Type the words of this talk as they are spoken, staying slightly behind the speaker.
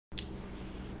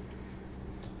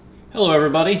Hello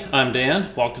everybody, I'm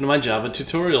Dan. Welcome to my Java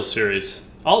tutorial series.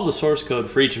 All of the source code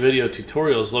for each video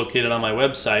tutorial is located on my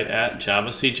website at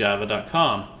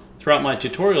javacjava.com. Throughout my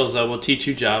tutorials I will teach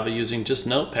you Java using just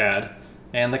Notepad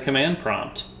and the command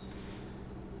prompt.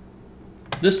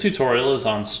 This tutorial is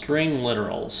on string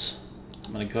literals.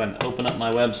 I'm going to go ahead and open up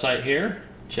my website here,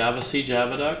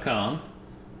 javacjava.com.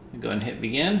 Go ahead and hit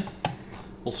begin.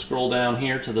 We'll scroll down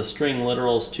here to the string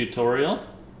literals tutorial.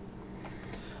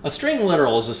 A string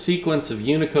literal is a sequence of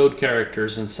Unicode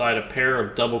characters inside a pair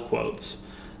of double quotes.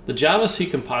 The Javac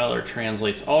compiler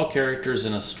translates all characters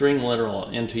in a string literal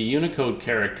into Unicode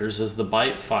characters as the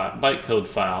bytecode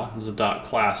file, as a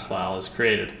 .class file, is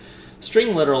created. String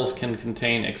literals can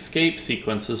contain escape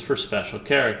sequences for special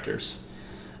characters.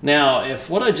 Now, if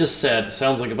what I just said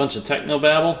sounds like a bunch of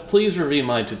technobabble, please review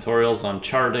my tutorials on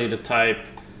char data type,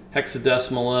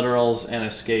 hexadecimal literals, and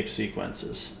escape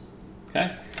sequences.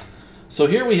 Okay? So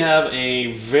here we have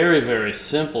a very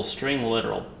simple string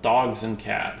literal, dogs and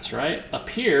cats, right? Up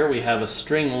here we have a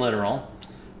string literal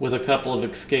with a couple of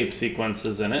escape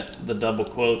sequences in it. The double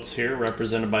quotes here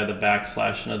represented by the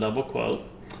backslash and a double quote.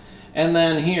 And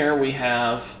then here we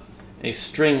have a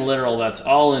string literal that's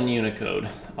all in Unicode.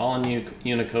 All in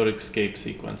Unicode escape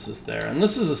sequences there. And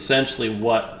this is essentially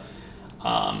what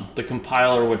the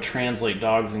compiler would translate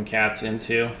dogs and cats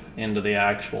into the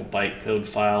actual bytecode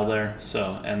file there.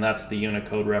 So, and that's the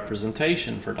Unicode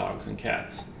representation for dogs and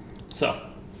cats. So,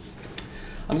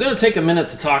 I'm going to take a minute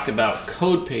to talk about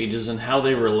code pages and how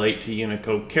they relate to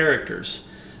Unicode characters.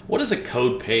 What is a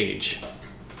code page?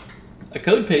 A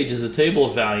code page is a table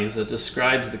of values that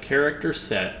describes the character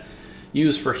set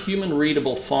used for human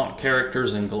readable font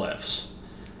characters and glyphs.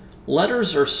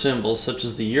 Letters or symbols such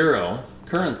as the euro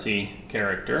currency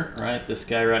character, right, this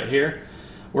guy right here,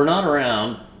 were not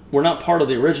part of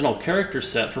the original character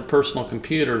set for personal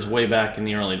computers way back in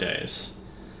the early days.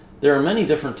 There are many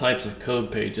different types of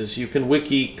code pages. You can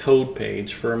wiki code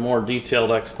page for a more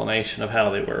detailed explanation of how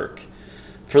they work.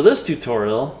 For this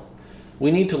tutorial,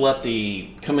 we need to let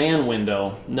the command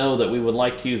window know that we would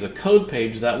like to use a code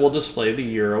page that will display the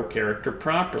euro character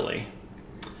properly.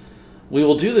 We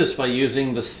will do this by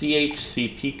using the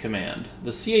chcp command.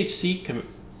 The chcp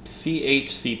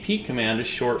command is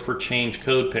short for change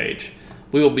code page.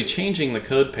 We will be changing the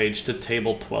code page to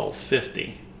table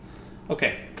 1250.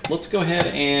 Okay, let's go ahead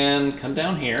and come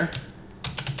down here.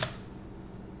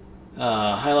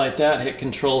 Highlight that, hit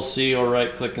Control-C or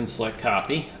right-click and select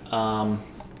copy.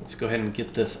 Let's go ahead and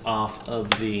get this off of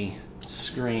the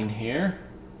screen here.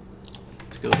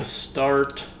 Let's go to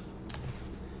Start,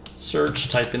 Search,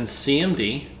 type in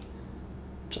CMD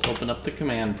to open up the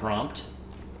command prompt.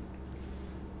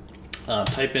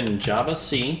 Type in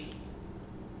Javac.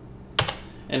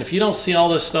 And if you don't see all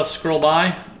this stuff scroll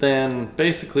by, then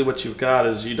basically what you've got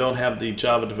is you don't have the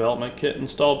Java Development Kit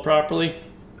installed properly.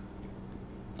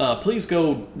 Please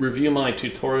go review my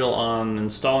tutorial on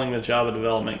installing the Java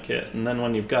Development Kit, and then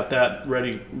when you've got that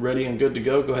ready and good to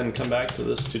go, go ahead and come back to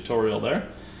this tutorial there.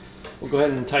 We'll go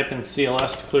ahead and type in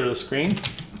CLS to clear the screen.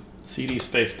 CD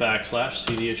space backslash.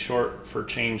 CD is short for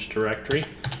change directory.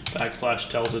 Backslash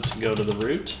tells it to go to the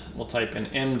root. We'll type in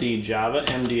MD Java.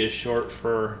 MD is short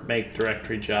for make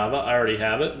directory Java. I already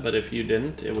have it, but if you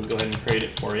didn't, it would go ahead and create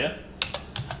it for you.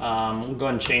 We'll go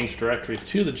ahead and change directory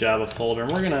to the Java folder,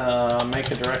 and we're going to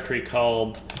make a directory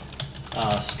called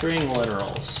string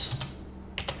literals.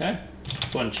 Okay?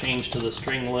 Go ahead and change to the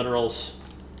string literals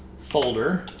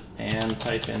folder and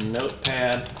type in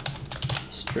notepad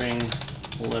string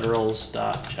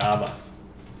literals.java.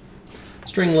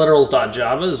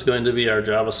 Stringliterals.java is going to be our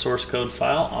Java source code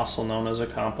file, also known as a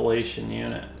compilation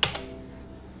unit.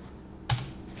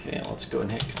 Okay, let's go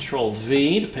and hit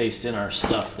Control-V to paste in our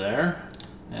stuff there,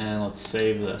 and let's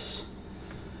save this.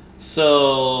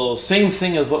 So, same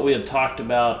thing as what we had talked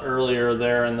about earlier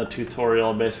there in the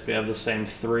tutorial. Basically, I have the same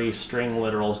 3 string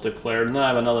literals declared, and then I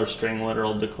have another string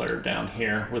literal declared down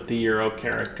here with the euro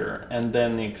character, and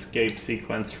then the escape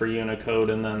sequence for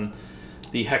Unicode, and then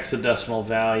the hexadecimal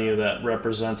value that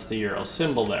represents the euro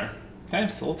symbol there. Okay,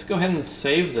 so let's go ahead and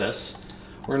save this.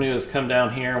 What we're going to do is come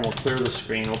down here and we'll clear the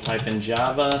screen. We'll type in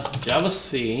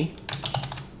Javac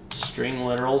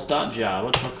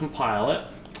stringliterals.java to compile it.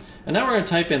 And now we're going to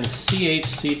type in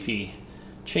chcp,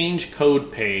 change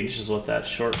code page is what that's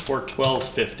short for,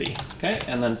 1250. Okay,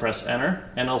 and then press enter,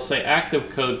 and it'll say active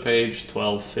code page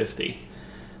 1250.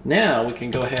 Now we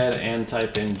can go ahead and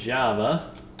type in Java.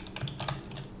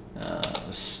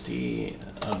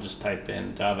 I'll just type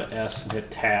in Java S and hit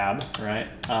tab, right?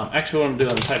 Actually, what I'm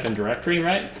doing is type in directory,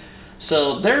 right?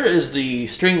 So there is the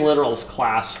string literals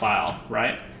class file,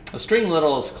 right? A string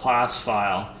literals class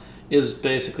file is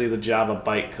basically the Java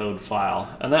bytecode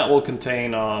file, and that will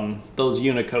contain those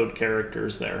Unicode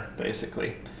characters there,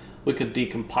 basically. We could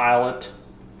decompile it.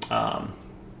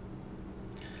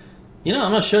 You know,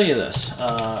 I'm going to show you this.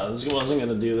 I wasn't going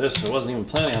to do this. I wasn't even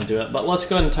planning on doing it, but let's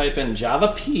go ahead and type in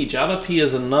Java P. Java P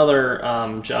is another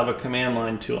Java command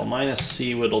line tool.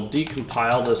 -C, it'll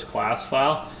decompile this class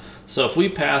file. So if we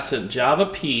pass it Java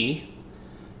P,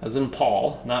 as in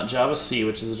Paul, not Java C,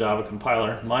 which is a Java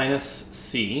compiler,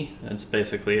 -C, it's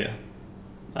basically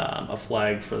a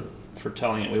flag for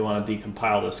telling it we want to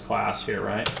decompile this class here,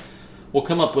 right? We'll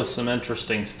come up with some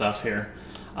interesting stuff here.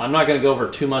 I'm not going to go over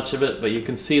too much of it, but you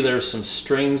can see there's some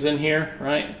strings in here,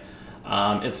 right?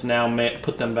 It's now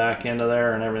put them back into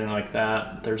there and everything like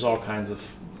that. There's all kinds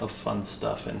of fun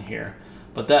stuff in here.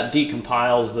 But that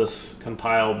decompiles this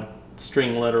compiled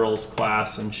string literals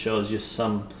class and shows you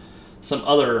some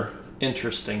other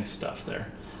interesting stuff there.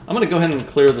 I'm going to go ahead and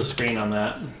clear the screen on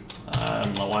that. I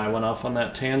don't know why I went off on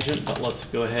that tangent, but let's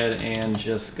go ahead and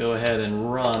just go ahead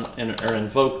and run or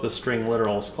invoke the string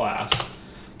literals class.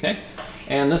 Okay,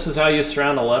 and this is how you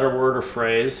surround a letter, word, or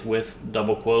phrase with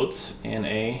double quotes in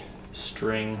a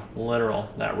string literal.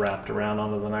 That wrapped around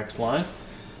onto the next line.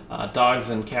 Dogs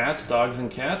and cats,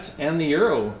 and the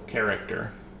euro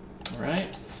character. All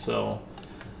right, so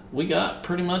we got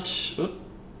pretty much,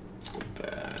 let's go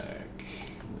back,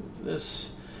 move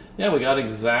this. Yeah, we got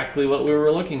exactly what we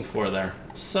were looking for there.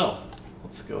 So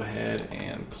let's go ahead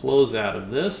and close out of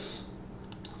this,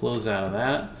 close out of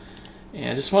that.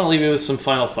 And I just want to leave you with some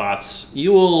final thoughts.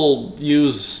 You will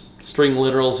use string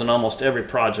literals in almost every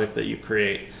project that you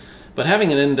create, but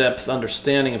having an in-depth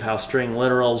understanding of how string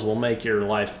literals will make your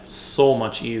life so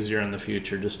much easier in the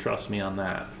future. Just trust me on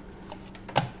that.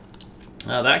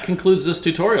 That concludes this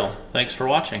tutorial. Thanks for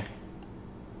watching.